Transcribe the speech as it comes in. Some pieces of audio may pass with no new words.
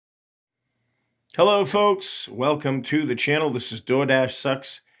Hello folks, welcome to the channel. This is DoorDash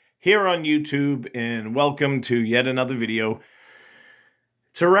Sucks here on YouTube, and welcome to yet another video.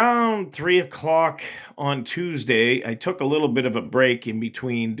 It's around 3 o'clock on Tuesday. I took a little bit of a break in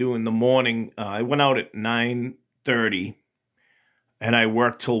between doing the morning. I went out at 9:30 and I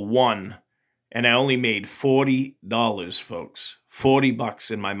worked till 1, and I only made $40, folks. 40 bucks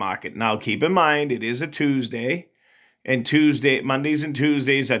in my market. Now keep in mind, it is a Tuesday, and Mondays and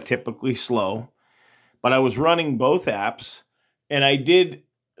Tuesdays are typically slow. But I was running both apps, and I did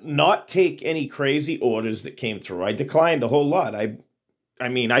not take any crazy orders that came through. I declined a whole lot. I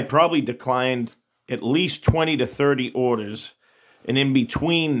mean, I probably declined at least 20 to 30 orders, and in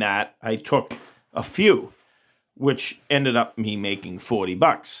between that, I took a few, which ended up me making 40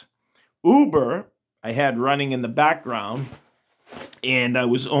 bucks. Uber, I had running in the background, and I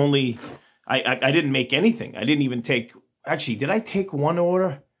was only, I didn't make anything. I didn't even take, actually, did I take one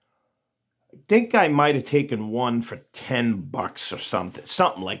order? I think I might have taken one for 10 bucks or something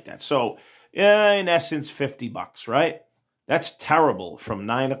like that. So, yeah, in essence, 50 bucks, right? That's terrible from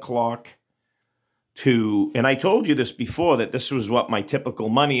 9 o'clock to, and I told you this before, that this was what my typical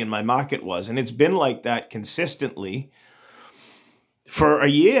money in my market was. And it's been like that consistently for a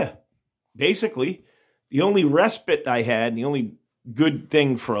year, basically. The only respite I had, the only good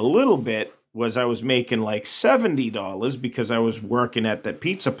thing for a little bit, was I was making like $70 because I was working at that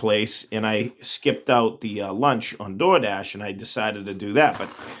pizza place, and I skipped out the lunch on DoorDash, and I decided to do that. But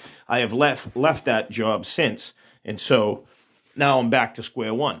I have left that job since, and so now I'm back to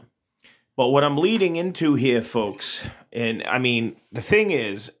square one. But what I'm leading into here, folks, and I mean, the thing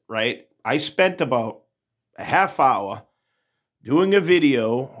is, right, I spent about a half hour doing a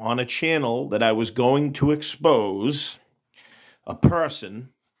video on a channel that I was going to expose a person,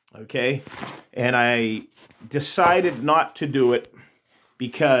 okay? And I decided not to do it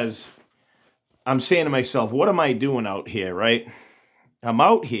because I'm saying to myself, what am I doing out here, right? I'm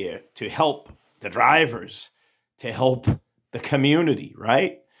out here to help the drivers, to help the community,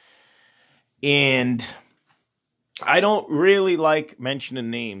 right? And I don't really like mentioning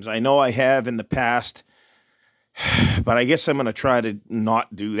names. I know I have in the past, but I guess I'm going to try to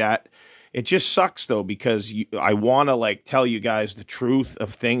not do that. It just sucks, though, because I want to, like, tell you guys the truth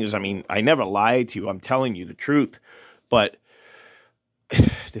of things. I mean, I never lied to you. I'm telling you the truth. But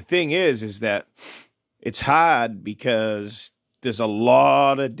the thing is that it's hard because there's a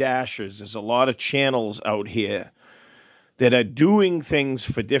lot of dashers. There's a lot of channels out here that are doing things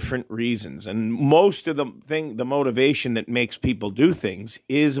for different reasons. And most of the motivation that makes people do things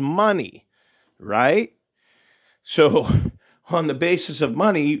is money, right? So on the basis of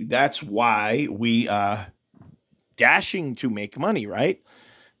money, that's why we are dashing to make money, right?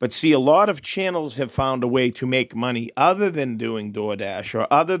 But see, a lot of channels have found a way to make money other than doing DoorDash or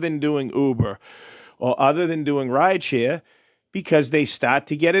other than doing Uber or other than doing Rideshare, because they start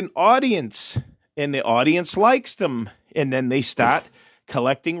to get an audience, and the audience likes them, and then they start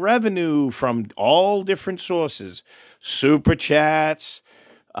collecting revenue from all different sources: super chats,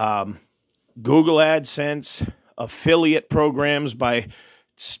 Google AdSense, affiliate programs by,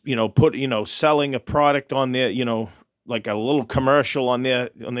 selling a product on their, like a little commercial on their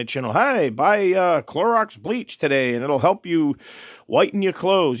channel. Hey, buy Clorox bleach today, and it'll help you whiten your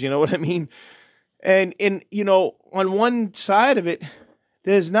clothes. You know what I mean? And on one side of it,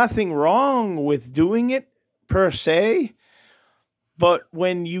 there's nothing wrong with doing it per se, but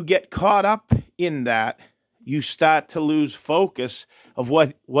when you get caught up in that, you start to lose focus of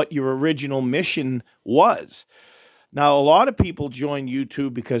what your original mission was. Now, a lot of people join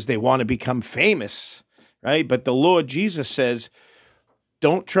YouTube because they want to become famous, right? But the Lord Jesus says,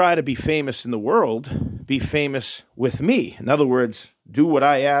 don't try to be famous in the world, be famous with me. In other words, do what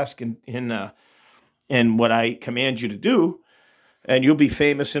I ask and what I command you to do, and you'll be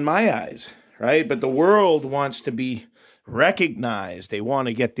famous in my eyes, right? But the world wants to be recognized. They want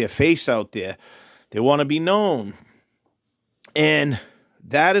to get their face out there. They want to be known. And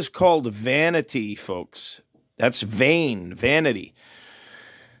that is called vanity, folks. That's vanity,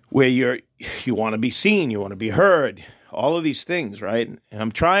 where you want to be seen, you want to be heard, all of these things, right? And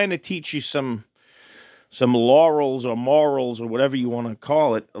I'm trying to teach you some laurels or morals or whatever you want to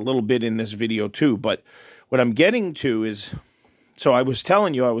call it a little bit in this video too. But what I'm getting to is, so I was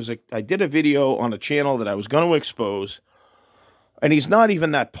telling you, I did a video on a channel that I was going to expose, and he's not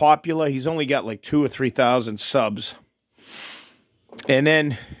even that popular. He's only got like 2,000 or 3,000 subs. And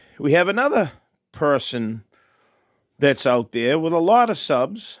then we have another person that's out there with a lot of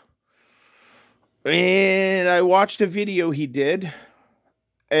subs, and I watched a video he did,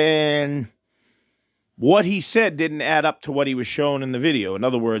 and what he said didn't add up to what he was showing in the video. In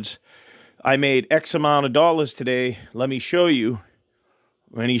other words, I made X amount of dollars today. Let me show you.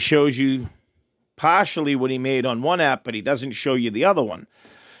 And he shows you partially what he made on one app, but he doesn't show you the other one.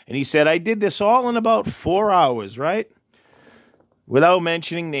 And he said, I did this all in about 4 hours, right? Without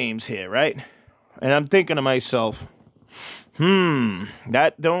mentioning names here, right? And I'm thinking to myself,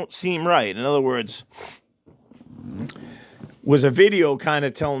 that don't seem right. In other words, was a video kind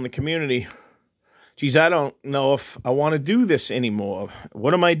of telling the community, geez, I don't know if I want to do this anymore.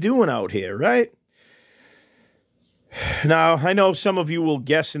 What am I doing out here, right? Now, I know some of you will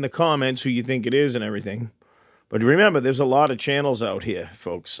guess in the comments who you think it is and everything. But remember, there's a lot of channels out here,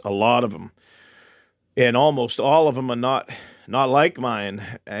 folks. A lot of them. And almost all of them are not like mine.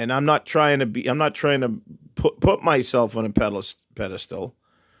 And I'm not trying to put myself on a pedestal.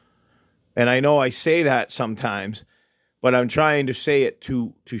 And I know I say that sometimes, but I'm trying to say it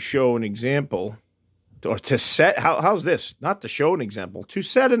to show an example. Or to set, how's this? Not to show an example, to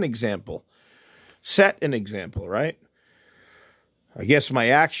set an example. Set an example, right? I guess my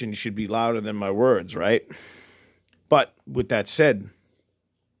actions should be louder than my words, right? But with that said,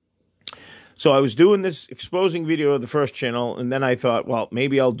 so I was doing this exposing video of the first channel, and then I thought, well,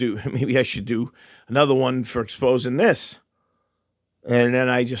 maybe I should do another one for exposing this. And then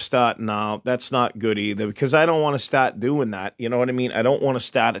I just thought, no, that's not good either, because I don't want to start doing that. You know what I mean? I don't want to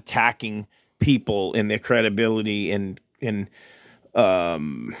start attacking people and their credibility and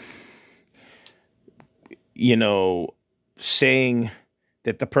you know, saying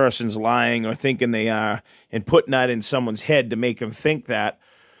that the person's lying or thinking they are, and putting that in someone's head to make them think that,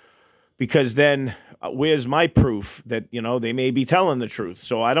 because then where's my proof that, you know, they may be telling the truth?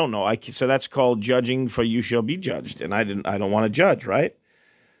 So I don't know. So that's called judging, for you shall be judged. And I don't want to judge, right?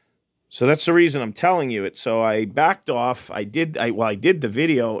 So that's the reason I'm telling you it. So I backed off. I did the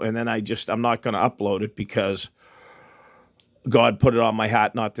video, and then I'm not going to upload it because God put it on my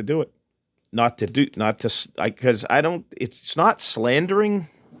heart not to do it. Because I don't, it's not slandering,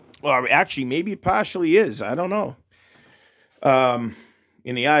 or actually maybe it partially is. I don't know.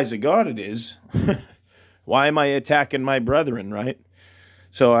 In the eyes of God, it is. Why am I attacking my brethren, right?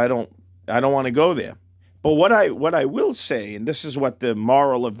 So I don't want to go there. But what I will say, and this is what the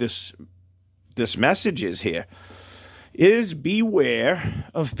moral of this message is here, is beware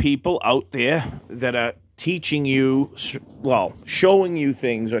of people out there that are teaching you, well, showing you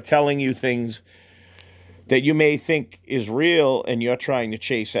things or telling you things that you may think is real, and you're trying to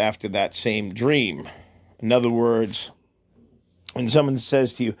chase after that same dream. In other words, when someone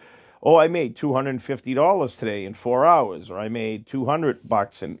says to you, oh, I made $250 today in 4 hours, or I made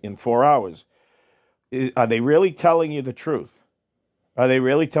 $200 in 4 hours. Are they really telling you the truth? Are they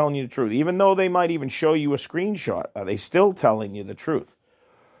really telling you the truth? Even though they might even show you a screenshot, are they still telling you the truth?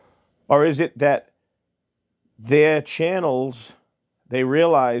 Or is it that their channels, they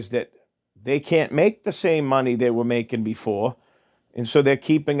realize that they can't make the same money they were making before, and so they're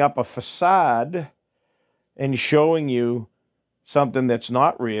keeping up a facade and showing you something that's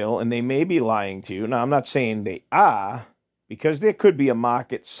not real, and they may be lying to you. Now, I'm not saying they are, because there could be a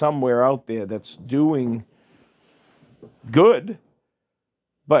market somewhere out there that's doing good,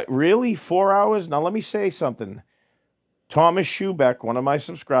 but really 4 hours? Now, let me say something. Thomas Schubeck, one of my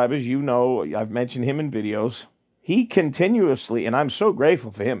subscribers, you know, I've mentioned him in videos. He continuously, and I'm so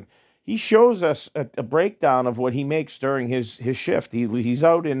grateful for him, he shows us a breakdown of what he makes during his shift. He's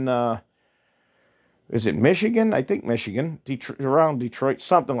out in, is it Michigan? I think Michigan, around Detroit,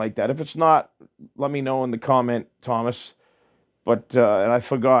 something like that. If it's not, let me know in the comment, Thomas. But, and I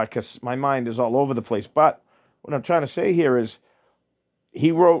forgot because my mind is all over the place. But what I'm trying to say here is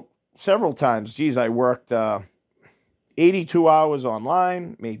he wrote several times, geez, I worked 82 hours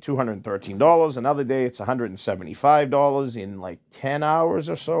online, made $213. Another day it's $175 in like 10 hours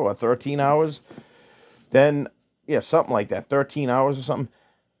or so, or 13 hours. Then, yeah, something like that, 13 hours or something.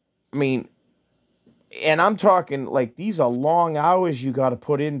 I mean, and I'm talking like these are long hours you got to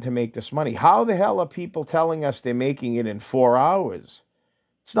put in to make this money. How the hell are people telling us they're making it in 4 hours?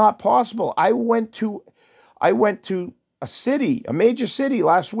 It's not possible. I went to a city, a major city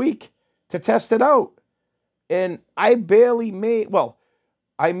last week to test it out. And I barely made, well,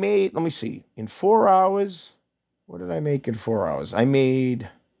 I made, let me see, in 4 hours, what did I make in 4 hours? I made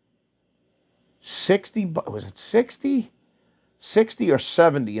 60, was it 60? 60 or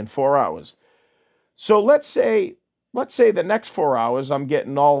 70 in 4 hours. So let's say the next 4 hours I'm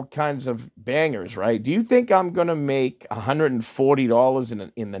getting all kinds of bangers, right? Do you think I'm going to make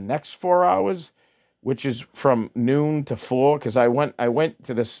 $140 in the next 4 hours, which is from noon to 4? Because I went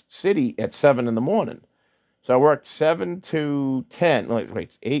to this city at 7 in the morning. So I worked 7 to 10, wait,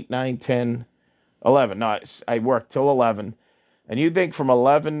 8, 9, 10, 11. No, I worked till 11. And you think from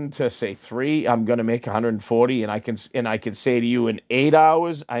 11 to say 3, I'm going to make 140, and I can say to you in 8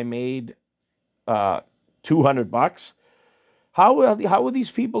 hours I made $200. How are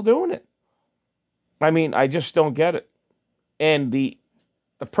these people doing it? I mean, I just don't get it. And the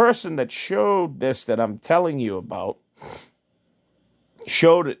person that showed this that I'm telling you about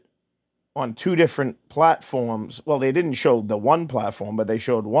showed it on 2 different platforms. Well, they didn't show the one platform, but they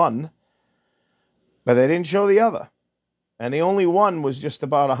showed one, but they didn't show the other. And the only one was just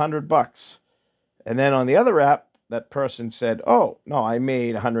about $100. And then on the other app, that person said, "Oh no, I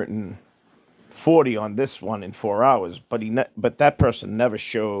made 140 on this one in 4 hours." But that person never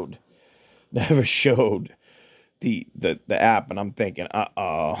showed the app, and I'm thinking,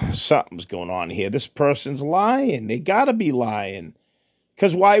 something's going on here. This person's lying. They gotta be lying.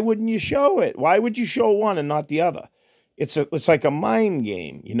 Because why wouldn't you show it? Why would you show one and not the other? It's like a mind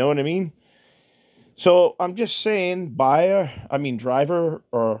game. You know what I mean? So I'm just saying, driver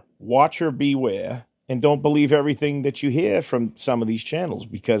or watcher beware, and don't believe everything that you hear from some of these channels,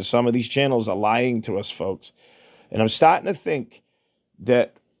 because some of these channels are lying to us, folks. And I'm starting to think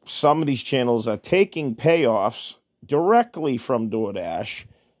that some of these channels are taking payoffs directly from DoorDash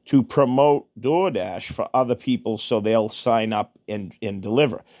to promote DoorDash for other people so they'll sign up and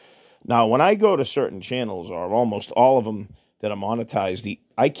deliver. Now, when I go to certain channels, or almost all of them that are monetized,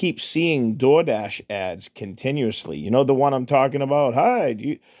 I keep seeing DoorDash ads continuously. You know the one I'm talking about? Hi,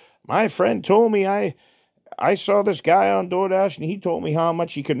 my friend told me I saw this guy on DoorDash and he told me how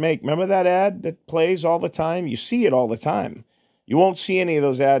much he could make. Remember that ad that plays all the time? You see it all the time. You won't see any of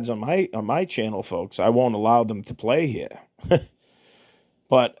those ads on my channel, folks. I won't allow them to play here.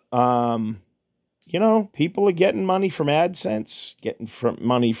 But, people are getting money from AdSense,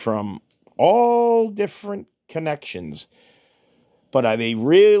 money from all different connections. But are they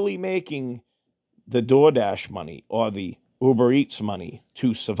really making the DoorDash money or the Uber Eats money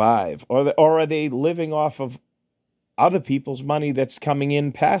to survive? Or are they living off of other people's money that's coming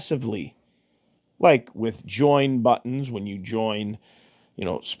in passively? Like with join buttons, when you join,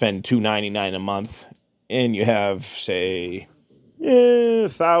 spend $2.99 a month, and you have, say,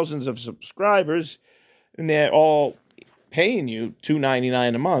 thousands of subscribers, and they're all paying you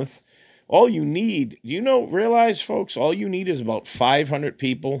 $2.99 a month. All you need, realize, folks, all you need is about 500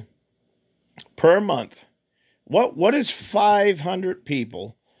 people per month. What is 500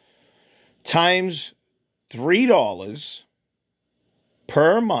 people times $3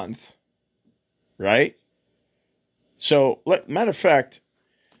 per month, right? So, matter of fact,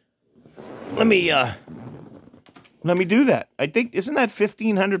 let me do that. I think, isn't that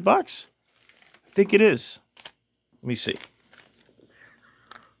 $1,500? I think it is. Let me see.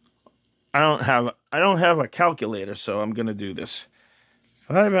 I don't have a calculator, so I'm going to do this.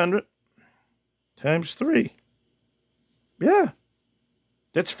 500 times 3. Yeah.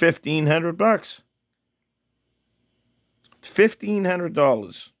 That's $1,500.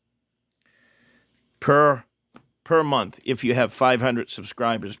 $1,500 per month if you have 500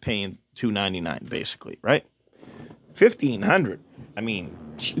 subscribers paying $2.99 basically, right? $1,500. I mean,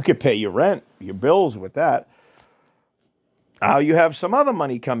 you could pay your rent, your bills with that. You have some other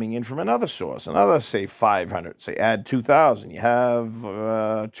money coming in from another source, say 500, say add 2,000. You have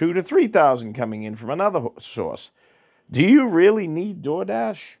 2,000 to 3,000 coming in from another source. Do you really need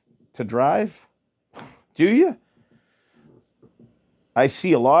DoorDash to drive? Do you? I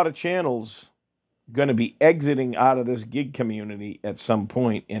see a lot of channels going to be exiting out of this gig community at some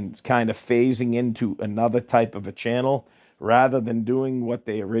point and kind of phasing into another type of a channel rather than doing what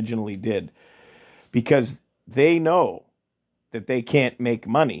they originally did, because they know that they can't make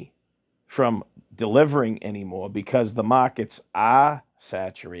money from delivering anymore because the markets are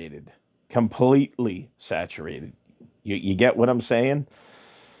saturated, completely saturated. You get what I'm saying?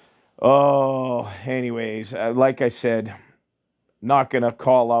 Oh, anyways, like I said, not going to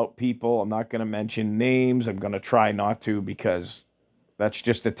call out people. I'm not going to mention names. I'm going to try not to, because that's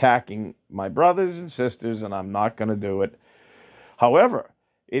just attacking my brothers and sisters, and I'm not going to do it. However,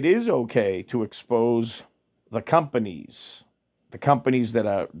 it is okay to expose the companies that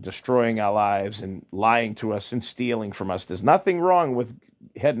are destroying our lives and lying to us and stealing from us. There's nothing wrong with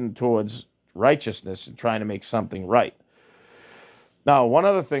heading towards righteousness and trying to make something right. Now, one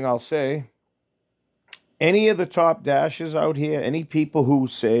other thing I'll say, any of the top dashers out here, any people who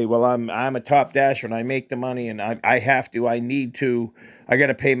say, well, I'm a top dasher and I make the money and I got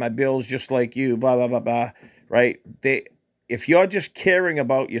to pay my bills just like you, blah, blah, blah, blah, right? If you're just caring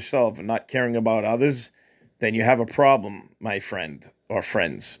about yourself and not caring about others, then you have a problem, my friend or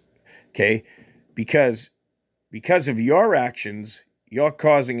friends, okay? Because of your actions, you're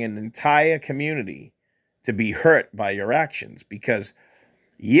causing an entire community to be hurt by your actions. Because,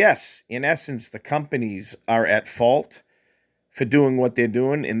 yes, in essence, the companies are at fault for doing what they're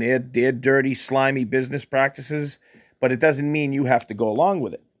doing in their dirty, slimy business practices, but it doesn't mean you have to go along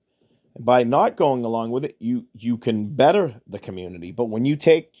with it. And by not going along with it, you can better the community. But when you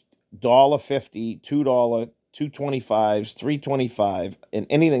take $1.50, $2, $2.25s, $3.25, and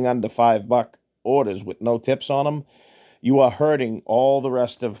anything under $5 orders with no tips on them, you are hurting all the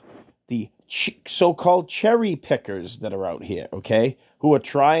rest of the so-called cherry pickers that are out here, okay? Who are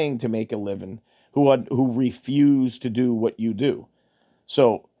trying to make a living, who refuse to do what you do.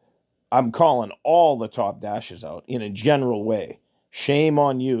 So I'm calling all the top dashers out in a general way. Shame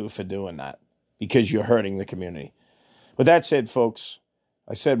on you for doing that, because you're hurting the community. But that said, folks,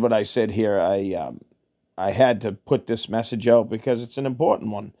 I said what I said here. I had to put this message out because it's an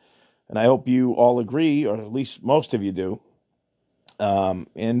important one. And I hope you all agree, or at least most of you do.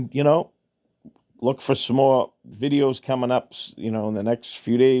 And, you know, look for some more videos coming up, you know, in the next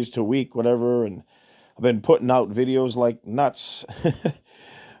few days to a week, whatever. And I've been putting out videos like nuts.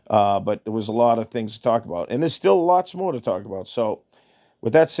 But there was a lot of things to talk about. And there's still lots more to talk about. So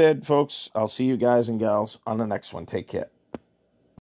with that said, folks, I'll see you guys and gals on the next one. Take care.